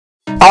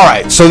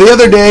Alright, so the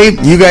other day,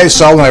 you guys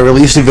saw when I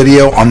released a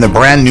video on the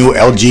brand new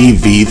LG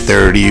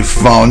V30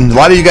 phone. A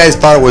lot of you guys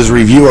thought it was a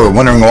review or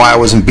wondering why I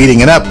wasn't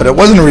beating it up, but it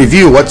wasn't a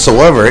review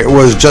whatsoever. It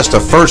was just a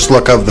first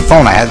look of the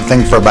phone. I had the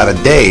thing for about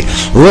a day,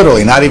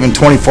 literally, not even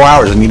 24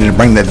 hours. I needed to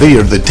bring that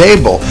video to the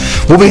table.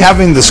 We'll be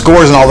having the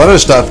scores and all that other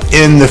stuff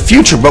in the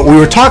future, but what we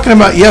were talking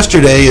about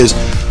yesterday is,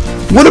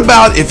 what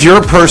about if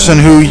you're a person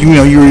who, you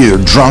were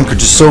either drunk or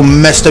just so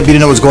messed up you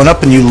didn't know what was going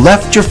up and you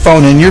left your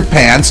phone in your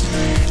pants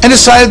and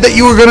decided that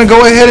you were going to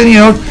go ahead and,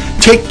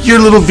 take your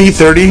little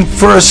V30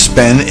 for a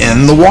spin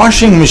in the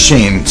washing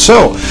machine.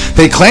 So,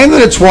 they claim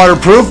that it's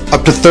waterproof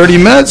up to 30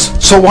 minutes,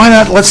 so why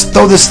not let's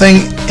throw this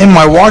thing in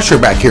my washer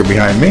back here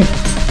behind me.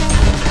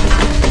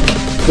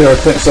 Get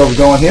ourselves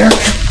going here.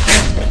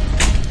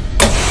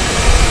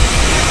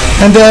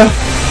 And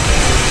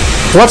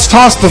let's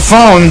toss the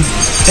phone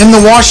in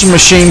the washing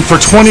machine for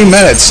 20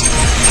 minutes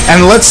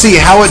and let's see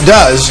how it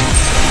does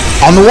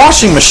on the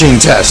washing machine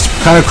test.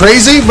 Kind of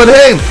crazy, but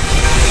hey.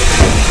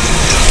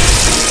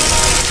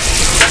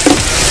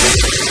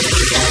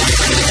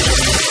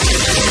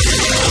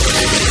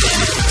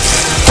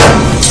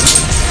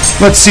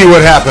 Let's see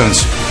what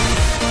happens.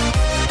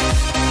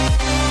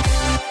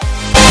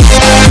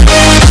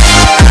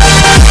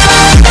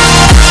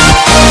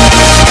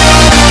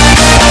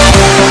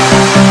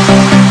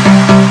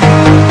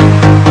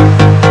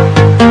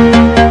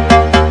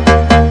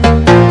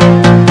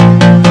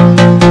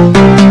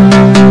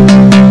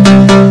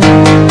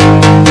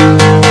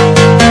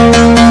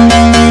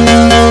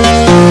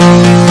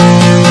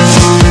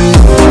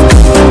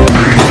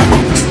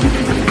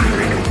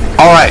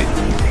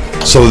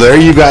 So there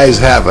you guys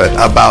have it,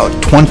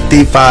 about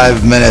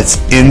 25 minutes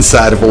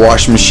inside of a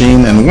washing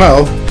machine, and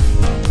well,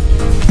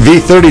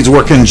 V30 is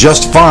working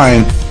just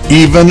fine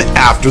even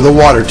after the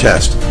water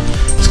test.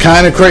 It's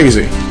kind of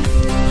crazy.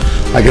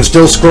 I can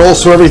still scroll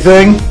through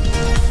everything,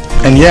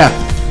 and yeah,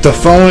 the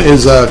phone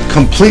is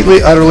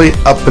completely, utterly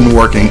up and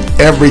working.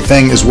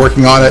 Everything is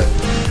working on it.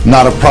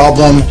 Not a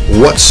problem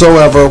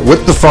whatsoever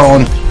with the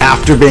phone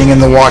after being in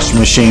the washing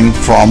machine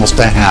for almost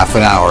a half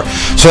an hour.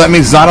 So that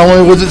means not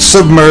only was it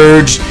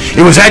submerged,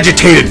 it was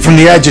agitated from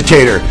the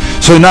agitator.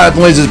 So not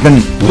only has it been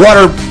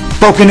water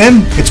broken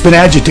in, it's been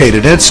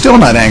agitated, and it's still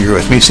not angry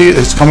with me. See,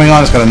 it's coming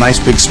on, it's got a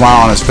nice big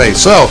smile on its face.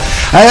 So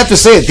I have to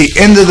say, at the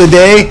end of the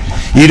day,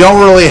 you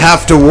don't really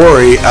have to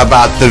worry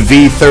about the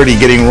V30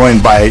 getting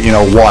ruined by,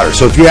 water.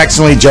 So if you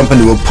accidentally jump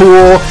into a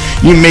pool,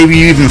 you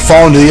even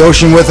fall into the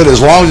ocean with it,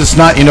 as long as it's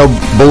not,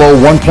 below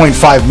 1.5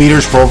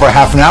 meters for over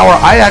half an hour,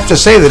 I have to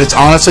say that it's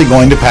honestly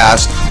going to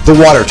pass the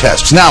water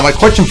tests. Now, my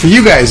question for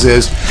you guys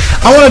is,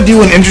 I want to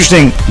do an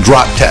interesting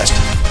drop test.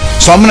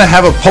 So I'm going to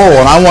have a poll,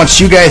 and I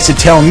want you guys to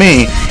tell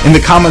me in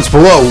the comments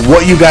below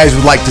what you guys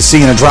would like to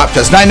see in a drop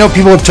test. Now, I know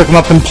people have took them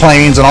up in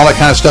planes and all that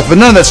kind of stuff,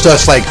 but none of that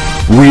stuff's like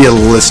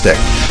realistic.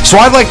 So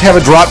I'd like to have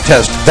a drop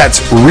test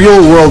that's real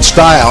world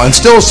style and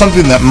still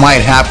something that might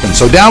happen.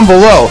 So down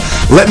below,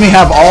 let me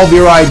have all of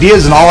your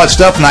ideas and all that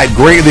stuff, and I'd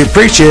greatly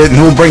appreciate it,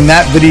 and we'll bring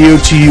that video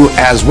to you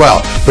as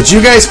well. But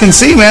you guys can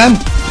see, man,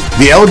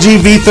 the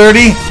LG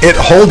V30, it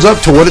holds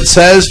up to what it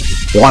says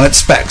on its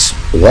specs.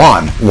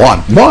 On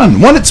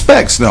its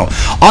specs. No,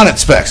 on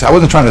its specs. I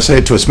wasn't trying to say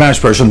it to a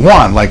Spanish person.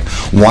 Like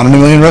one in a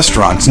million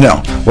restaurants.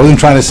 No, wasn't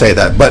trying to say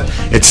that. But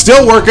it's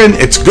still working.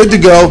 It's good to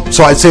go.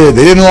 So I'd say that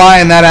they didn't lie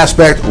in that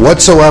aspect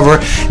whatsoever.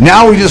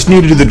 Now we just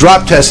need to do the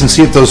drop test and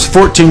see if those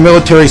 14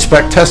 military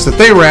spec tests that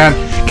they ran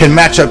can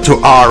match up to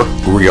our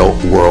real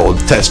world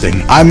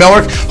testing. I'm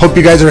Melrick. Hope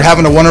you guys are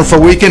having a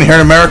wonderful weekend. Here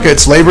in America,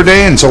 it's Labor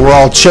Day, and so we're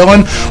all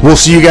chilling. We'll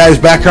see you guys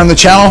back here on the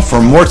channel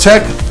for more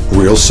tech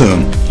real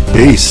soon.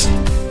 Peace.